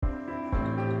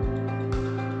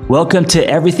Welcome to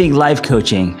Everything Life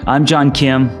Coaching. I'm John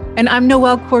Kim. And I'm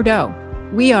Noelle Cordeaux.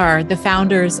 We are the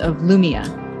founders of Lumia.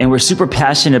 And we're super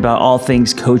passionate about all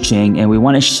things coaching, and we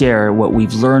want to share what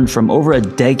we've learned from over a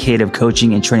decade of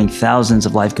coaching and training thousands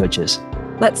of life coaches.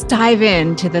 Let's dive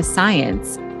into the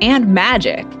science and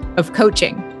magic of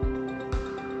coaching.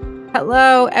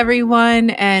 Hello, everyone,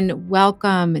 and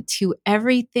welcome to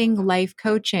Everything Life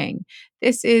Coaching.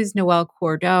 This is Noelle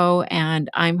Cordeaux, and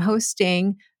I'm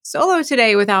hosting solo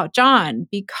today without John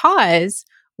because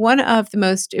one of the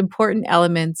most important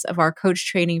elements of our coach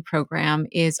training program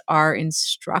is our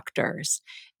instructors.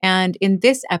 And in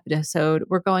this episode,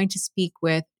 we're going to speak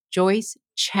with Joyce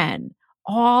Chen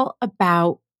all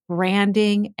about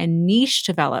branding and niche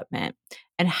development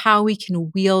and how we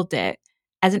can wield it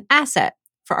as an asset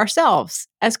for ourselves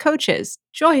as coaches.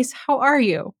 Joyce, how are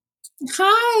you?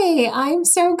 Hi, I'm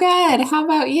so good. How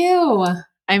about you?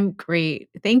 I'm great.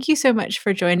 Thank you so much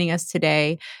for joining us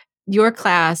today. Your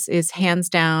class is hands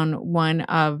down one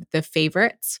of the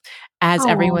favorites as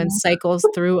everyone cycles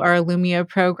through our Lumia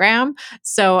program.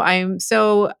 So I'm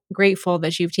so grateful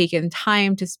that you've taken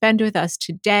time to spend with us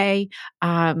today.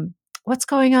 What's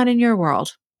going on in your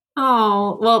world?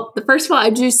 Oh, well, first of all,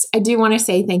 I do want to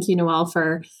say thank you, Noelle,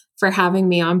 for having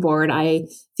me on board. I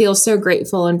feel so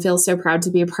grateful and feel so proud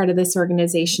to be a part of this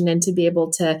organization and to be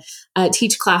able to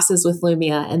teach classes with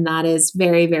Lumia. And that is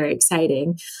very, very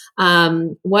exciting.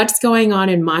 What's going on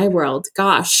in my world?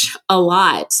 Gosh, a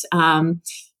lot. I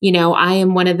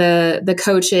am one of the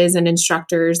coaches and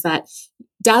instructors that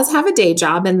does have a day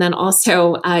job and then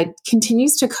also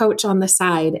continues to coach on the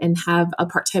side and have a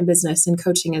part-time business in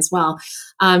coaching as well.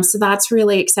 So that's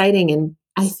really exciting. And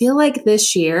I feel like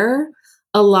this year,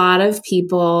 a lot of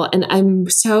people, and I'm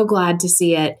so glad to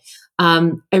see it.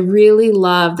 I really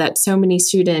love that so many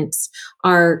students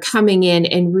are coming in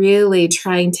and really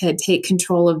trying to take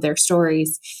control of their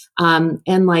stories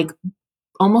and like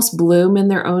almost bloom in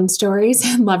their own stories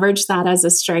and leverage that as a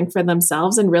strength for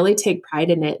themselves and really take pride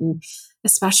in it. And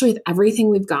especially with everything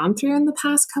we've gone through in the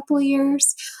past couple of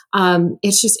years,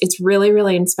 it's really,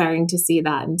 really inspiring to see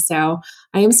that. And so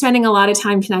I am spending a lot of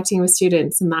time connecting with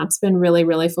students, and that's been really,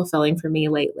 really fulfilling for me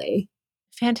lately.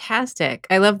 Fantastic.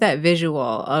 I love that visual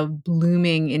of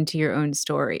blooming into your own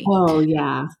story. Oh,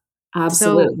 yeah,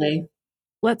 absolutely. So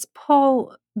let's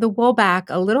pull the wool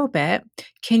back a little bit.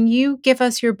 Can you give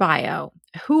us your bio?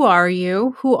 Who are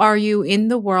you? Who are you in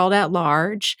the world at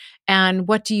large? And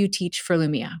what do you teach for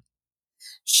Lumia?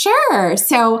 Sure.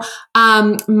 So,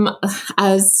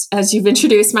 as you've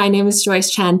introduced, my name is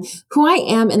Joyce Chen. Who I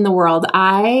am in the world,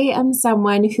 I am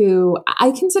someone who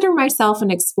I consider myself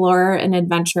an explorer, an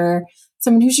adventurer,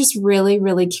 someone who's just really,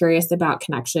 really curious about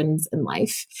connections in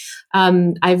life.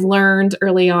 I've learned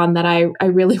early on that I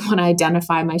really want to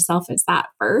identify myself as that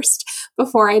first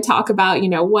before I talk about,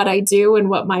 what I do and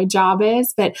what my job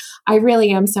is. But I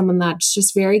really am someone that's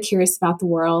just very curious about the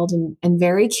world and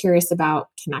very curious about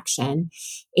connection.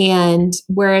 And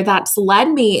where that's led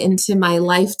me into my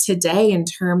life today in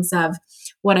terms of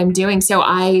what I'm doing. So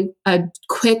a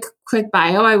quick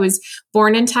bio. I was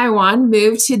born in Taiwan,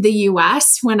 moved to the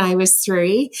US when I was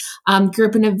 3, grew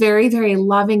up in a very, very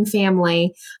loving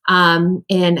family,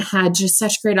 and had just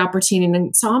such great opportunity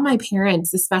and saw my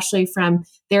parents, especially from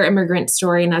their immigrant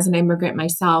story and as an immigrant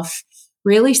myself,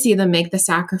 really see them make the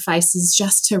sacrifices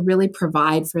just to really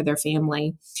provide for their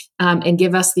family and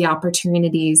give us the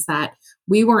opportunities that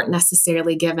we weren't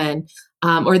necessarily given.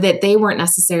 Or that they weren't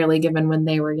necessarily given when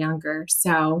they were younger.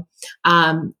 So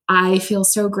I feel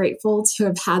so grateful to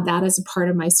have had that as a part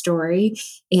of my story,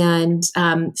 and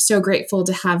so grateful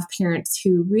to have parents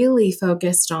who really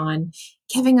focused on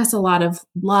giving us a lot of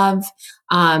love,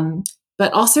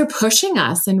 but also pushing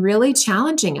us and really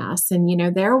challenging us. And,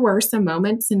 there were some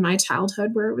moments in my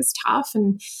childhood where it was tough.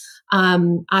 And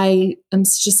I am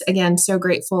just, again, so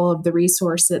grateful of the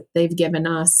resource that they've given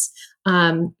us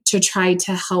to try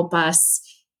to help us,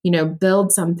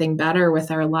 build something better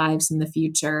with our lives in the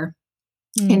future.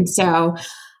 And so,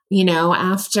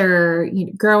 after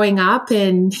growing up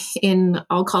in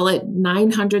I'll call it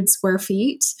 900 square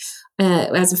feet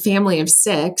as a family of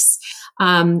 6,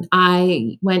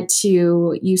 I went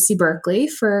to UC Berkeley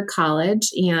for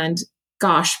college, and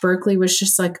gosh, Berkeley was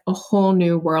just like a whole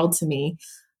new world to me,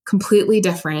 completely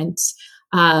different.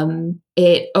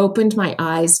 It opened my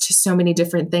eyes to so many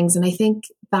different things. And I think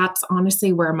that's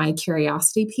honestly where my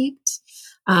curiosity peaked.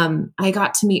 I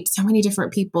got to meet so many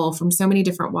different people from so many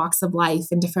different walks of life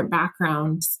and different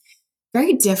backgrounds,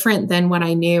 very different than what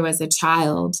I knew as a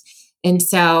child. And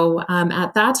so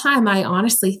at that time, I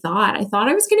honestly thought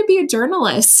I was going to be a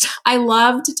journalist. I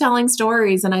loved telling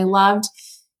stories, and I loved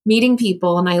meeting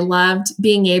people, and I loved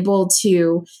being able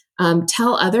to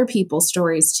tell other people's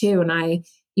stories too. And I,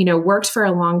 worked for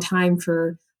a long time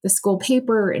for the school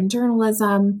paper and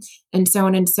journalism and so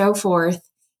on and so forth.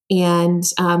 And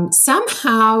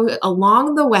somehow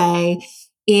along the way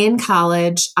in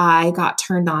college, I got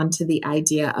turned on to the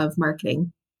idea of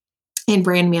marketing and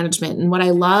brand management. And what I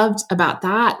loved about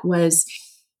that was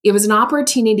it was an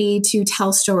opportunity to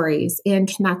tell stories and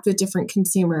connect with different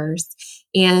consumers.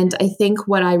 And I think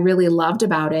what I really loved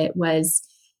about it was,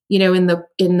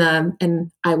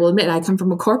 and I will admit, I come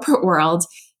from a corporate world.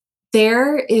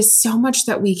 There is so much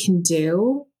that we can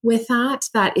do with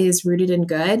that is rooted in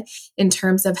good in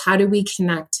terms of how do we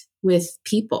connect with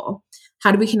people?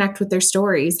 How do we connect with their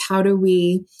stories? How do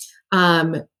we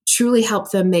truly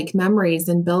help them make memories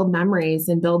and build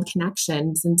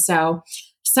connections? And so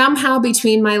somehow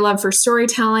between my love for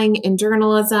storytelling and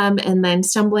journalism and then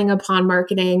stumbling upon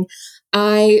marketing,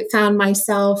 I found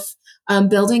myself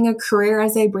building a career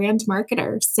as a brand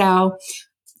marketer. So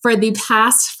for the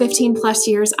past 15 plus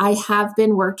years, I have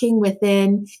been working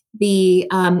within the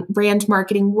brand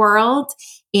marketing world,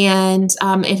 and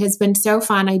it has been so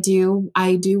fun. I do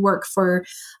work for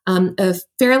a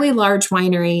fairly large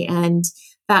winery, and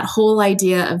that whole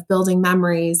idea of building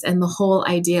memories and the whole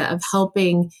idea of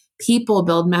helping people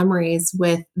build memories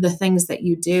with the things that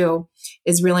you do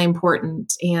is really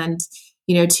important. And,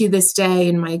 to this day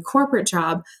in my corporate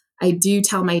job, I do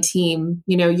tell my team,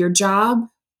 your job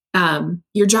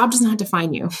does not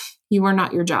define you. You are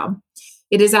not your job.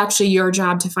 It is actually your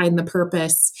job to find the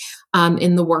purpose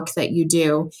in the work that you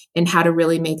do and how to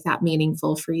really make that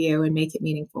meaningful for you and make it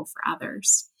meaningful for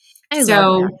others. I love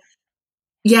that.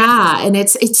 Yeah, and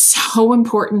it's so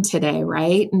important today,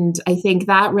 right? And I think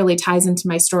that really ties into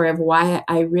my story of why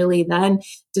I really then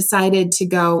decided to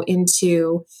go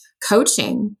into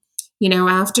coaching.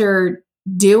 After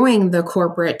doing the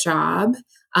corporate job,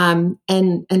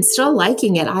 and still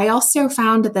liking it, I also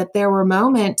found that there were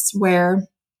moments where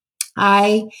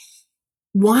I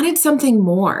wanted something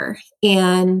more.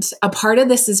 And a part of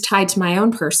this is tied to my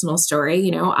own personal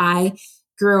story. I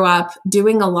grew up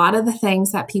doing a lot of the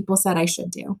things that people said I should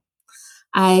do.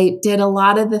 I did a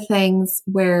lot of the things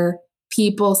where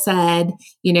people said,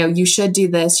 you should do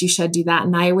this, you should do that.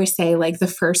 And I always say, like, the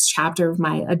first chapter of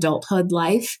my adulthood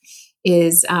life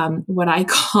is what I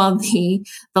call the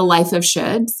life of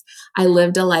shoulds. I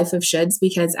lived a life of shoulds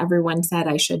because everyone said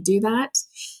I should do that.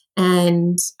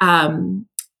 And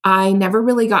I never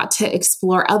really got to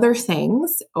explore other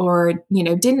things, or,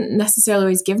 didn't necessarily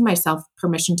always give myself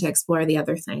permission to explore the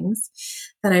other things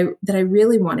that I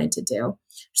really wanted to do.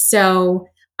 So,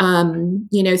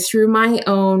 through my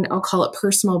own, I'll call it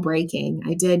personal breaking,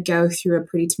 I did go through a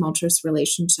pretty tumultuous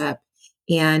relationship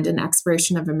and an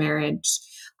expiration of a marriage.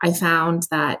 I found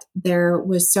that there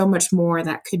was so much more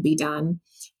that could be done.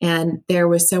 And there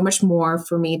was so much more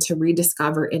for me to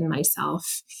rediscover in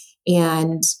myself.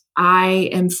 And I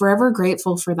am forever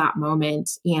grateful for that moment.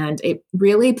 And it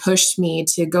really pushed me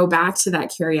to go back to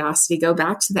that curiosity, go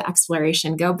back to the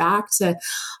exploration, go back to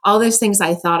all those things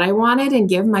I thought I wanted, and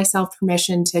give myself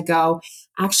permission to go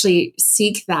actually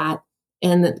seek that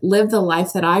and live the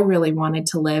life that I really wanted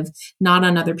to live, not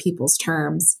on other people's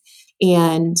terms.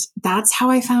 And that's how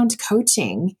I found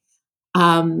coaching.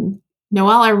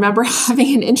 Noelle, I remember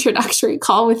having an introductory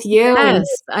call with you. Yes,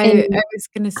 I was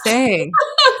going to say,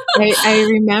 I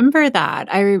remember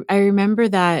that. I remember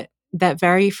that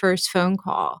very first phone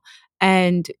call.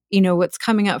 And, what's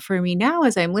coming up for me now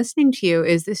as I'm listening to you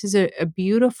is this is a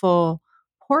beautiful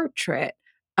portrait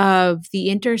of the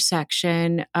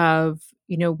intersection of,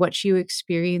 what you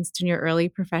experienced in your early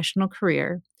professional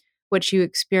career, what you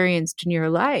experienced in your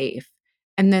life,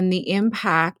 and then the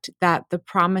impact that the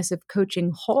promise of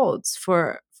coaching holds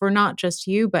for not just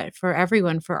you, but for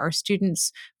everyone, for our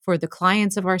students, for the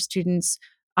clients of our students,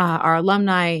 our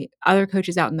alumni, other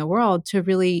coaches out in the world, to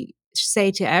really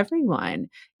say to everyone,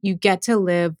 you get to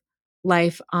live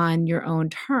life on your own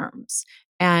terms.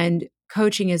 And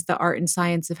coaching is the art and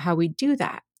science of how we do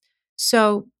that.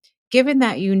 So, given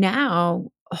that you now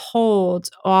hold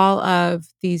all of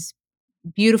these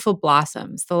beautiful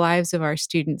blossoms, the lives of our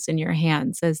students, in your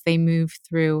hands as they move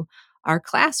through our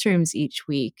classrooms each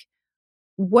week,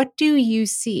 what do you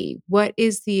see? What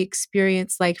is the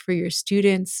experience like for your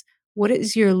students? What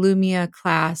is your Lumia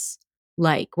class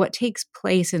like? What takes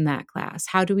place in that class?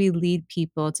 How do we lead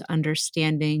people to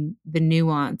understanding the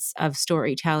nuance of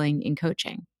storytelling in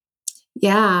coaching?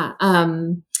 Yeah.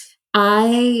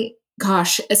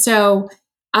 So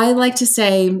I like to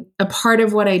say a part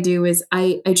of what I do is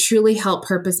I truly help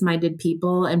purpose-minded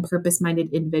people and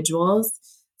purpose-minded individuals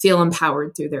feel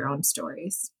empowered through their own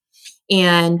stories.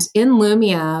 And in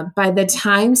Lumia, by the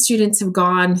time students have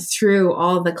gone through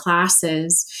all the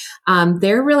classes,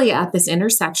 they're really at this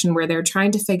intersection where they're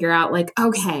trying to figure out like,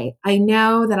 okay, I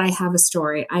know that I have a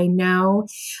story. I know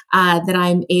that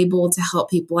I'm able to help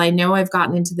people. I know I've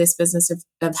gotten into this business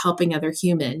of helping other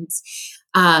humans.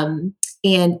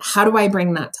 And how do I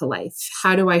bring that to life?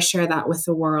 How do I share that with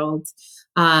the world?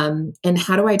 And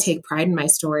how do I take pride in my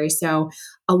story? So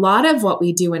a lot of what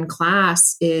we do in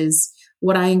class is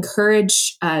what I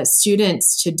encourage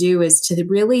students to do is to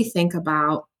really think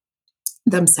about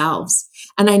themselves.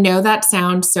 And I know that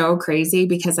sounds so crazy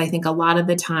because I think a lot of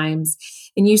the times,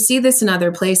 and you see this in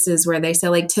other places where they say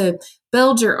like to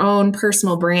build your own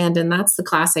personal brand. And that's the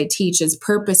class I teach is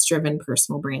purpose-driven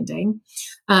personal branding.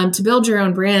 To build your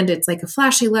own brand, it's like a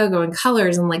flashy logo and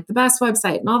colors and like the best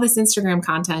website and all this Instagram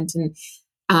content.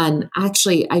 And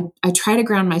actually, I try to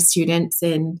ground my students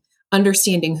in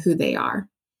understanding who they are.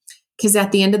 Because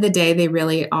at the end of the day, they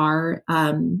really are,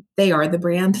 they are the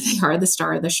brand, they are the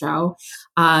star of the show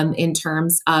in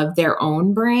terms of their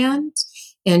own brand.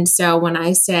 And so when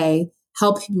I say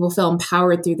help people feel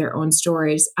empowered through their own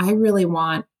stories, I really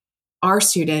want our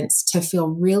students to feel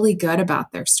really good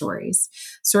about their stories.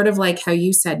 Sort of like how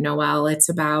you said, Noelle, it's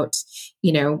about,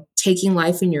 taking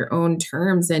life in your own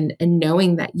terms and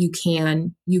knowing that you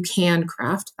can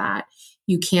craft that,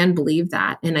 you can believe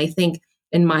that. And I think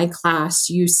in my class,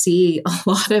 you see a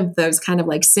lot of those kind of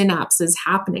like synapses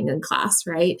happening in class,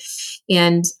 right?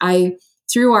 And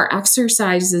through our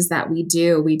exercises that we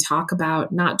do, we talk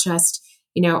about not just,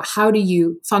 how do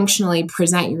you functionally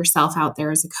present yourself out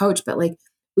there as a coach, but like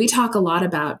we talk a lot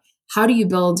about how do you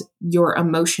build your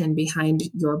emotion behind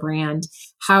your brand?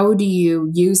 How do you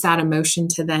use that emotion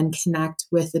to then connect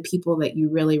with the people that you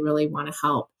really, really want to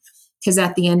help? Because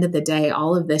at the end of the day,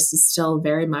 all of this is still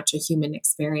very much a human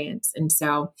experience. And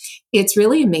so it's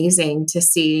really amazing to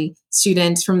see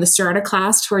students from the start of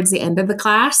class towards the end of the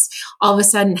class, all of a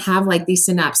sudden have like these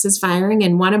synapses firing.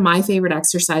 And one of my favorite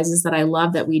exercises that I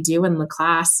love that we do in the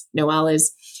class, Noelle,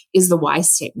 is the why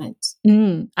statement.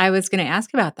 I was going to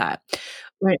ask about that.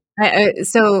 Right. At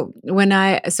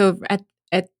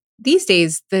these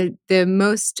days, the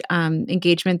most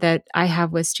engagement that I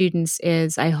have with students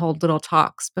is I hold little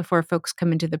talks before folks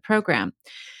come into the program.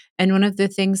 And one of the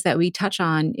things that we touch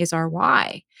on is our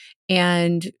why.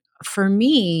 And for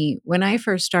me, when I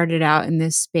first started out in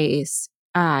this space,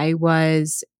 I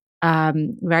was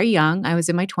very young. I was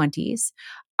in my 20s.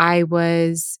 I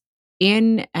was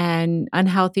in an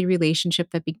unhealthy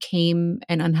relationship that became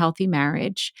an unhealthy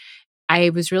marriage. I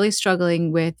was really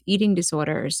struggling with eating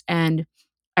disorders. And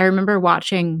I remember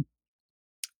watching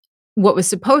what was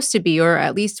supposed to be, or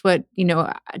at least what,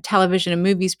 television and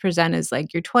movies present as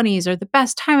like your 20s are the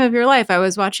best time of your life. I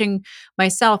was watching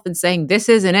myself and saying, this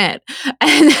isn't it.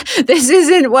 And this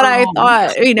isn't what I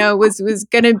thought, was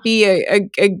going to be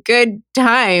a good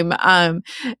time.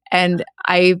 And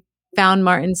I found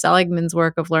Martin Seligman's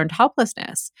work of learned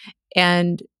helplessness.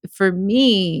 And for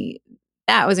me,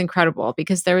 that was incredible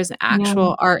because there was an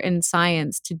actual art and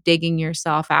science to digging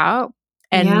yourself out.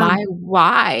 And my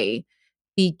why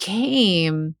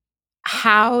became,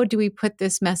 how do we put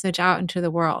this message out into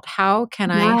the world? How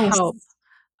can I help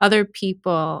other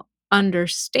people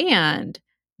understand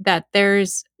that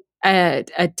there's a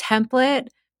template,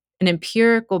 an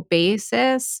empirical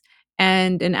basis,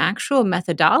 and an actual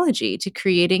methodology to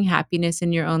creating happiness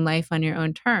in your own life on your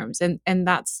own terms? And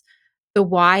that's the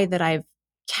why that I've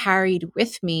carried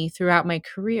with me throughout my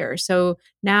career. So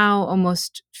now,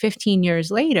 almost 15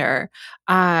 years later,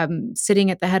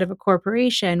 sitting at the head of a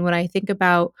corporation, when I think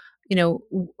about,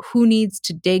 who needs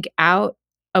to dig out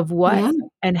of what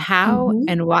and how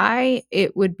and why,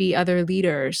 it would be other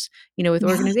leaders, with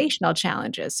organizational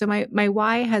challenges. So my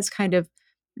why has kind of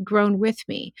grown with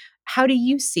me. How do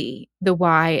you see the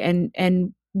why,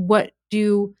 and what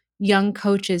do young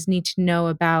coaches need to know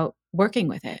about working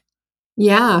with it?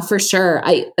 Yeah, for sure.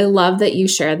 I love that you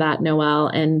share that, Noelle,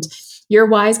 and your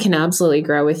whys can absolutely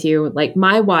grow with you. Like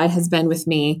my why has been with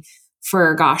me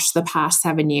for, the past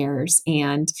 7 years.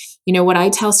 And, what I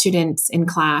tell students in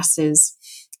class is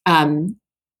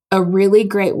a really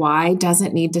great why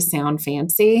doesn't need to sound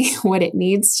fancy. What it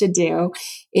needs to do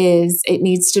is it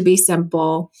needs to be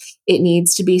simple. It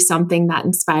needs to be something that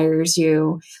inspires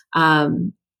you.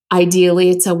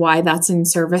 Ideally, it's a why that's in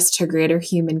service to greater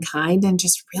humankind and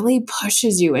just really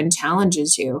pushes you and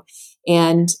challenges you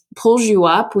and pulls you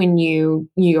up when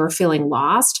you're feeling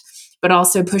lost, but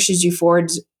also pushes you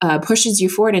forward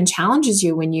and challenges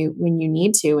you when you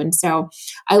need to. And so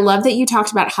I love that you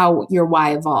talked about how your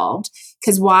why evolved,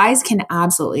 because whys can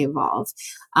absolutely evolve.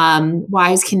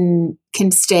 Whys can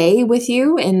stay with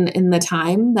you in the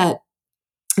time that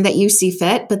that you see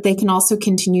fit, but they can also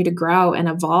continue to grow and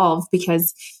evolve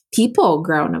because people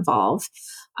grow and evolve.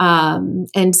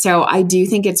 And so I do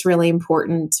think it's really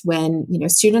important when,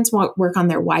 students work on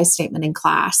their why statement in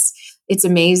class. It's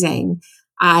amazing.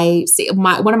 I see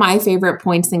one of my favorite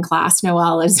points in class,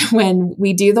 Noelle, is when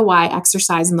we do the why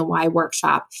exercise and the why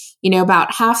workshop.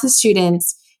 About half the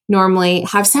students normally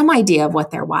have some idea of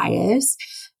what their why is.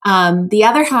 The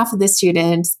other half of the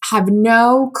students have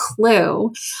no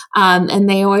clue. And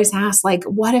they always ask, like,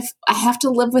 what if I have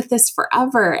to live with this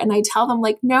forever? And I tell them,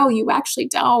 like, no, you actually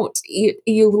don't.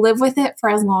 You live with it for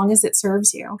as long as it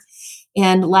serves you,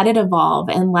 and let it evolve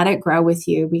and let it grow with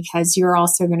you, because you're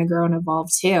also going to grow and evolve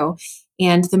too.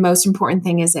 And the most important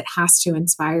thing is it has to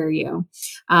inspire you.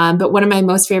 But one of my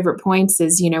most favorite points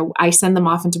is, I send them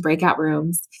off into breakout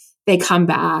rooms. They come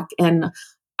back, and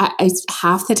I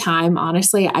half the time,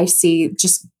 honestly, I see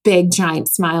just big, giant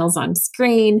smiles on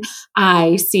screen.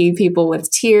 I see people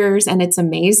with tears, and it's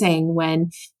amazing when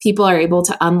people are able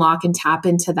to unlock and tap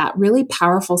into that really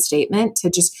powerful statement to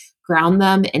just ground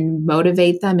them and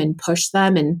motivate them and push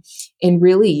them and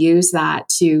really use that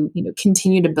to,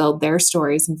 continue to build their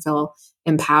stories and feel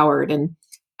empowered. And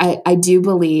I do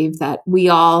believe that we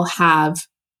all have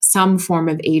some form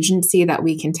of agency that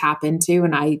we can tap into.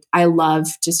 And I love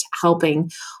just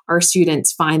helping our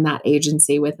students find that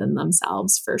agency within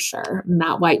themselves, for sure. And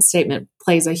that white statement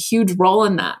plays a huge role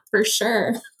in that, for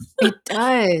sure. It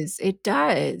does. It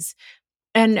does.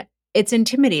 And it's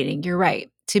intimidating. You're right.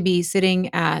 To be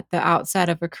sitting at the outset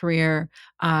of a career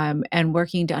and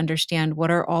working to understand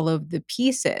what are all of the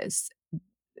pieces,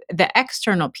 the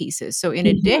external pieces. So in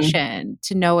addition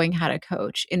to knowing how to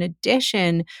coach, in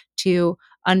addition to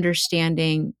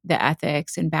understanding the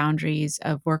ethics and boundaries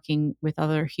of working with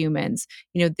other humans,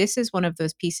 this is one of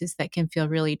those pieces that can feel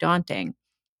really daunting.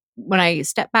 When I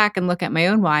step back and look at my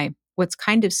own why, what's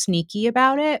kind of sneaky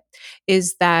about it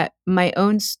is that my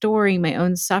own story, my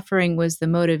own suffering was the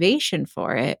motivation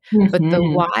for it, but the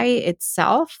why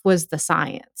itself was the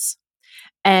science.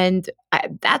 And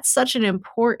that's such an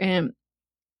important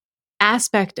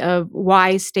aspect of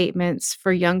why statements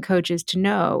for young coaches to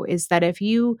know, is that if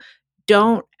you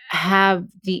don't have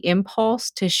the impulse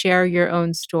to share your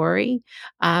own story,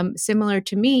 similar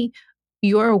to me,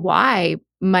 your why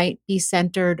might be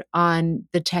centered on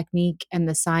the technique and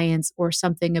the science or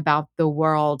something about the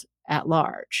world at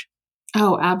large.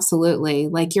 Oh, absolutely.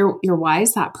 Like your why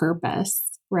is that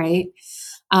purpose, right?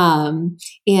 And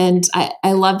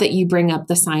I love that you bring up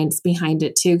the science behind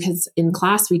it too, because in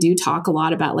class we do talk a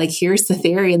lot about, like, here's the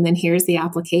theory and then here's the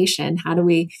application. How do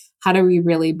we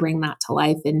really bring that to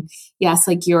life? And yes,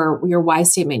 like your why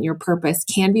statement, your purpose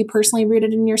can be personally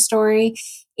rooted in your story,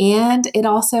 and it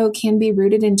also can be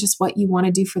rooted in just what you want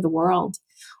to do for the world,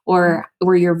 or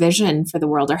your vision for the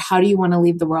world, or how do you want to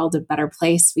leave the world a better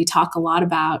place. We talk a lot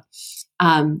about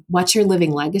what's your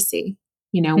living legacy?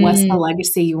 What's the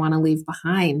legacy you want to leave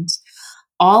behind?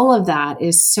 All of that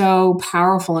is so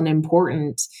powerful and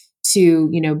important to,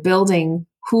 building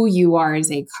who you are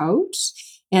as a coach.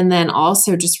 And then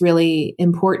also just really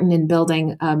important in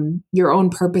building your own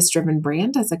purpose-driven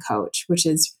brand as a coach, which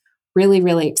is really,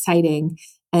 really exciting.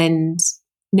 And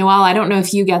Noelle, I don't know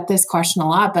if you get this question a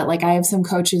lot, but like I have some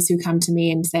coaches who come to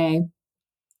me and say,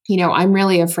 I'm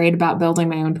really afraid about building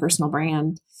my own personal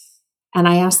brand. And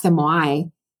I ask them why.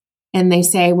 And they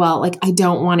say, well, like, I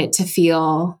don't want it to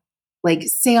feel like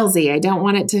salesy. I don't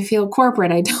want it to feel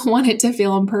corporate. I don't want it to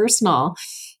feel impersonal.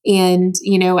 And,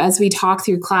 as we talk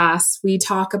through class, we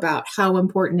talk about how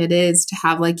important it is to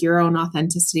have like your own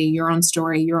authenticity, your own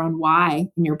story, your own why,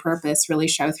 and your purpose really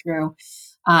show through.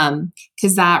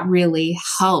 Because that really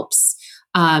helps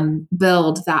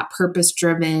build that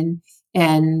purpose-driven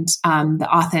and the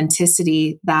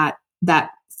authenticity that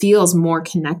feels more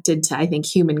connected to, I think,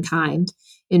 humankind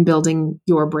in building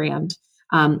your brand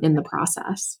in the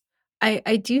process.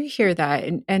 I do hear that,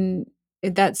 and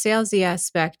that salesy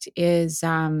aspect is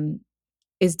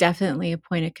definitely a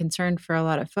point of concern for a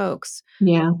lot of folks.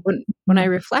 Yeah. When I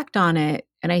reflect on it,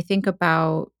 and I think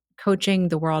about coaching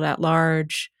the world at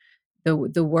large,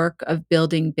 the work of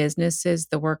building businesses,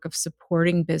 the work of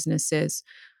supporting businesses,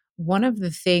 one of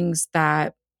the things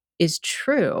that is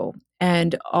true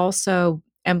and also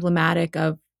emblematic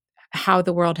of how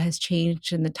the world has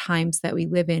changed in the times that we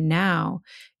live in now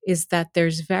is that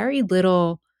there's very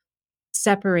little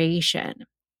separation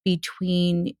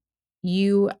between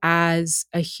you as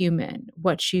a human,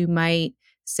 what you might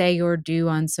say or do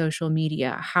on social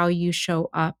media, how you show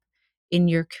up in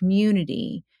your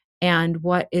community, and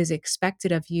what is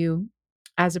expected of you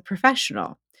as a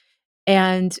professional.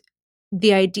 And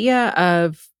the idea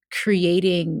of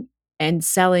creating and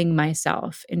selling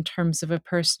myself in terms of a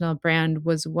personal brand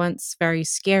was once very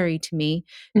scary to me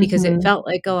because it Mm-hmm. felt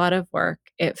like a lot of work.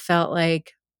 It felt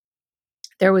like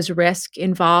there was risk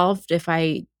involved if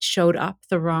I showed up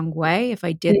the wrong way, if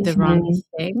I did the wrong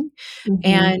Mm-hmm. thing. Mm-hmm.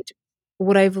 And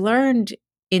what I've learned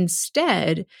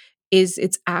instead is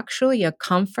it's actually a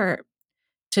comfort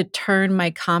to turn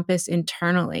my compass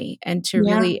internally and to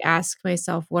Yeah. really ask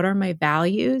myself, what are my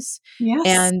values? Yes.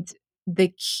 And the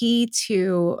key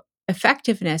to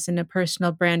effectiveness in a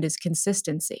personal brand is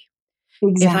consistency.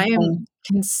 If I am Exactly.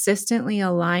 consistently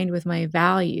aligned with my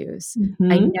values, I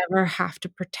Mm-hmm. never have to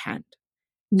pretend.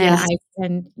 And Yes. I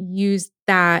can use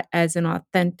that as an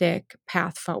authentic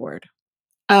path forward.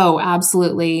 Oh,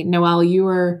 absolutely. Noelle, you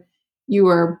are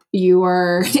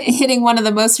hitting one of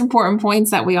the most important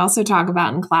points that we also talk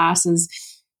about in class is,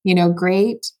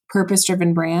 great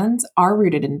purpose-driven brands are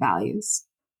rooted in values,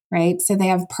 right? So they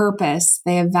have purpose,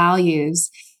 they have values,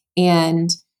 and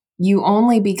you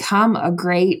only become a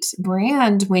great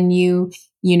brand when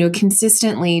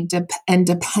consistently and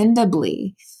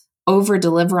dependably over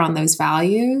deliver on those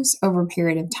values over a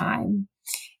period of time.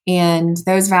 And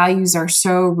those values are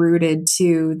so rooted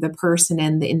to the person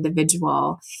and the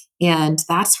individual. And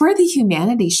that's where the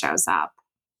humanity shows up,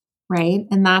 right?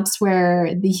 And that's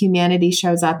where the humanity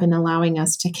shows up in allowing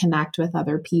us to connect with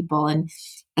other people. And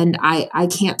I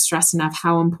can't stress enough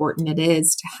how important it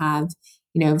is to have,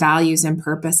 values and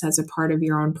purpose as a part of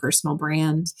your own personal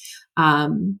brand.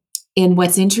 And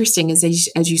what's interesting is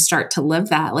as you start to live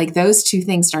that, like those two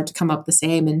things start to come up the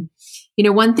same. And,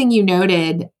 one thing you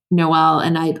noted, Noelle,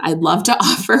 and I'd love to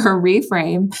offer a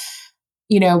reframe,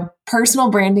 personal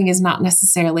branding is not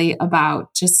necessarily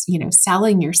about just,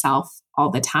 selling yourself all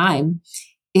the time.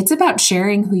 It's about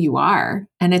sharing who you are,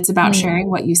 and it's about Mm. sharing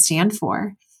what you stand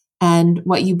for and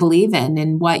what you believe in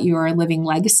and what your living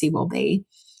legacy will be.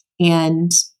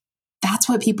 And that's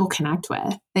what people connect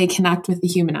with. They connect with the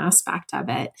human aspect of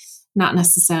it, not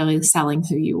necessarily selling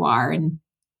who you are. And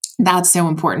that's so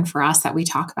important for us that we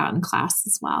talk about in class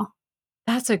as well.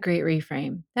 That's a great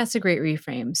reframe. That's a great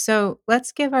reframe. So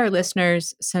let's give our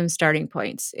listeners some starting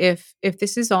points. If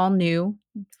this is all new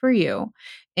for you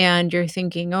and you're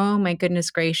thinking, oh my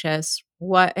goodness gracious,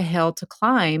 what a hill to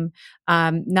climb,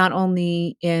 not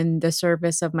only in the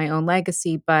service of my own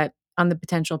legacy, but on the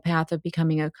potential path of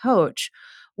becoming a coach,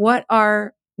 what's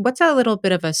a little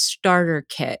bit of a starter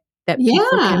kit that people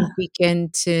Yeah. can begin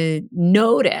to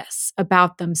notice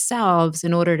about themselves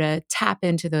in order to tap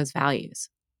into those values?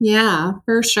 Yeah,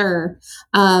 for sure.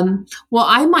 Well,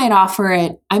 I might offer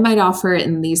it. I might offer it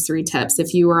in these three tips.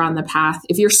 If you are on the path,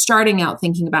 if you're starting out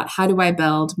thinking about how do I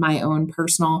build my own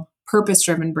personal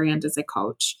purpose-driven brand as a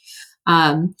coach,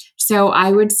 so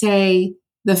I would say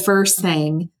the first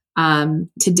thing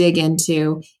to dig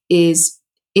into is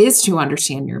to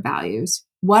understand your values.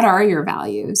 What are your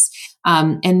values?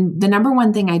 And the number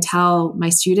one thing I tell my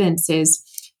students is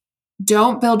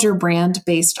don't build your brand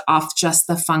based off just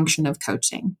the function of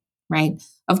coaching, right?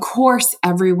 Of course,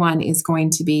 everyone is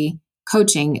going to be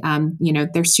coaching.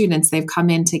 Their students, they've come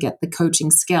in to get the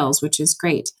coaching skills, which is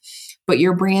great. But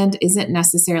your brand isn't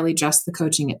necessarily just the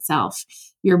coaching itself.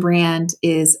 Your brand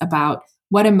is about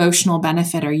what emotional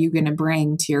benefit are you going to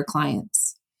bring to your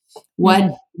clients?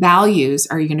 What values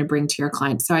are you going to bring to your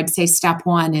clients? So I'd say step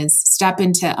one is step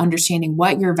into understanding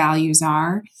what your values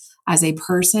are as a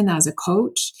person, as a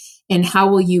coach, and how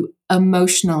will you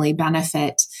emotionally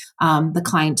benefit the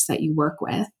clients that you work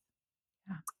with.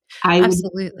 I would,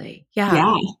 Absolutely.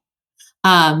 Yeah.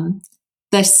 yeah.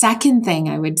 The second thing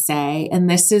I would say, and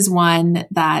this is one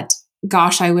that,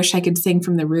 gosh, I wish I could sing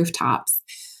from the rooftops.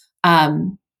 A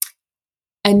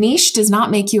niche does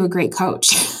not make you a great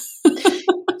coach.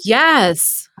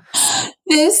 Yes.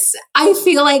 This, I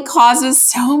feel like, causes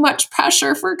so much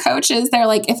pressure for coaches. They're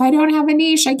like, if I don't have a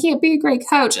niche, I can't be a great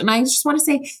coach. And I just want to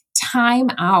say, time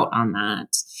out on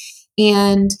that.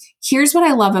 And here's what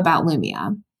I love about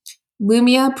Lumia.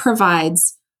 Lumia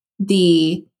provides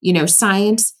the,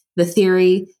 science, the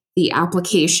theory, the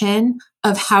application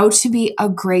of how to be a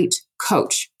great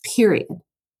coach, period.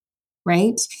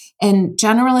 Right? And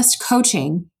generalist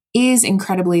coaching is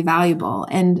incredibly valuable.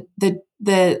 And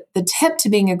the tip to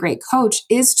being a great coach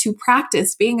is to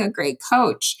practice being a great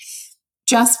coach.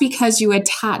 Just because you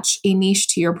attach a niche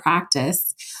to your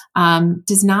practice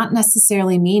does not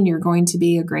necessarily mean you're going to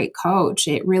be a great coach.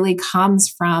 It really comes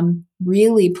from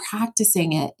really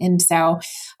practicing it. And so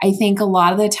I think a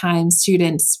lot of the time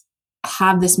students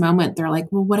have this moment, they're like,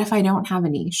 well, what if I don't have a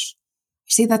niche? I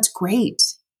say, that's great.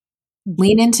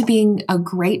 Lean into being a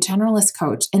great generalist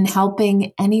coach and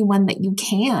helping anyone that you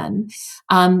can.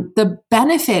 The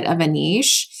benefit of a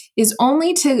niche is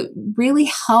only to really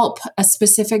help a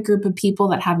specific group of people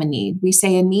that have a need. We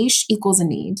say a niche equals a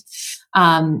need.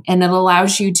 And it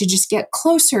allows you to just get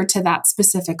closer to that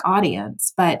specific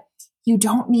audience, but you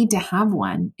don't need to have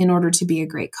one in order to be a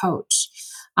great coach.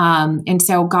 And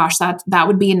so, gosh, that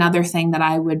would be another thing that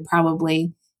I would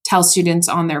probably tell students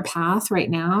on their path right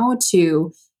now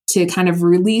to kind of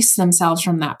release themselves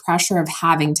from that pressure of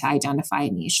having to identify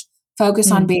a niche.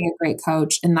 Focus on being a great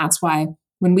coach. And that's why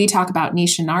when we talk about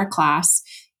niche in our class,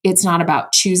 it's not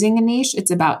about choosing a niche.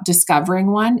 It's about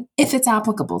discovering one if it's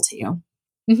applicable to you.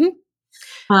 Yeah.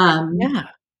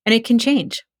 And it can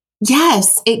change.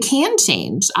 Yes, it can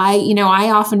change. I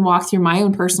often walk through my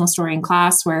own personal story in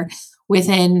class where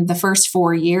within the first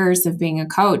 4 years of being a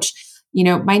coach,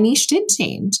 my niche did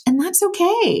change, and that's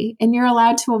okay. And you're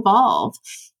allowed to evolve.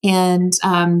 And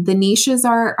the niches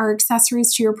are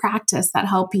accessories to your practice that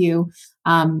help you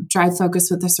drive focus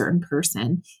with a certain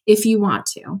person if you want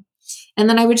to. And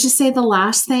then I would just say the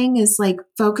last thing is like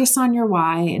focus on your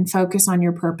why and focus on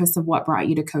your purpose of what brought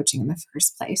you to coaching in the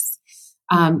first place.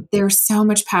 There's so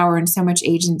much power and so much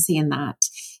agency in that.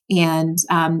 And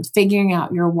figuring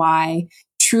out your why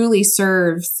truly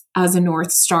serves as a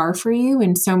North Star for you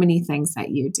in so many things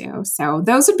that you do. So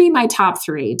those would be my top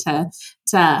 3 to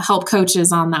help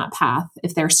coaches on that path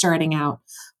if they're starting out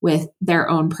with their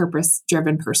own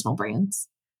purpose-driven personal brands.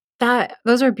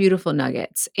 Those are beautiful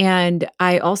nuggets. And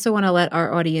I also want to let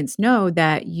our audience know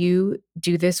that you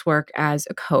do this work as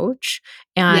a coach.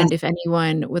 And if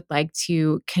anyone would like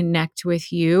to connect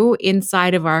with you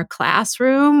inside of our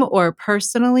classroom or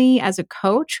personally as a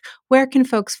coach, where can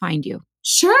folks find you?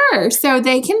 Sure. So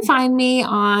they can find me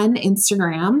on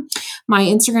Instagram. My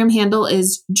Instagram handle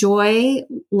is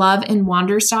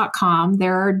joyloveandwanders.com.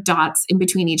 There are dots in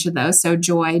between each of those. So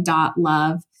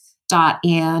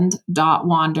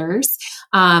joy.love.and.wanders.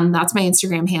 That's my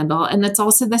Instagram handle. And it's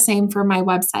also the same for my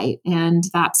website. And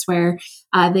that's where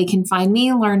they can find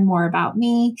me, learn more about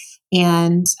me,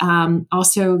 and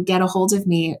also get a hold of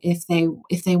me if they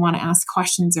want to ask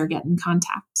questions or get in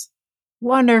contact.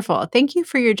 Wonderful. Thank you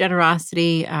for your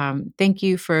generosity. Thank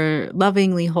you for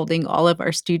lovingly holding all of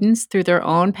our students through their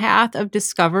own path of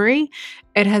discovery.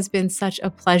 It has been such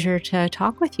a pleasure to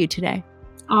talk with you today.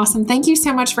 Awesome. Thank you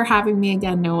so much for having me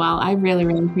again, Noelle. I really,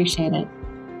 really appreciate it.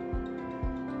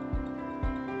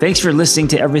 Thanks for listening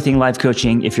to Everything Life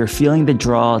Coaching. If you're feeling the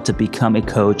draw to become a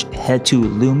coach, head to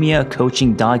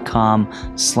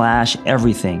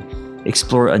lumiacoaching.com/everything.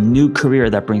 Explore a new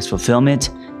career that brings fulfillment,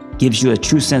 gives you a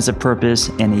true sense of purpose,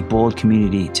 and a bold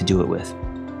community to do it with.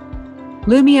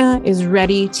 Lumia is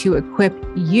ready to equip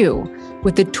you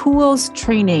with the tools,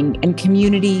 training, and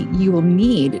community you will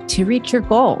need to reach your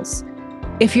goals.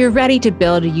 If you're ready to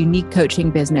build a unique coaching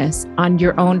business on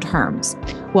your own terms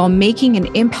while making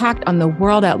an impact on the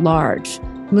world at large,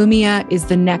 Lumia is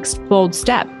the next bold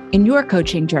step in your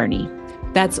coaching journey.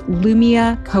 That's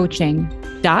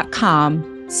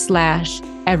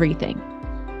lumiacoaching.com/everything.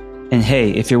 And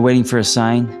hey, if you're waiting for a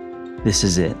sign, this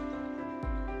is it.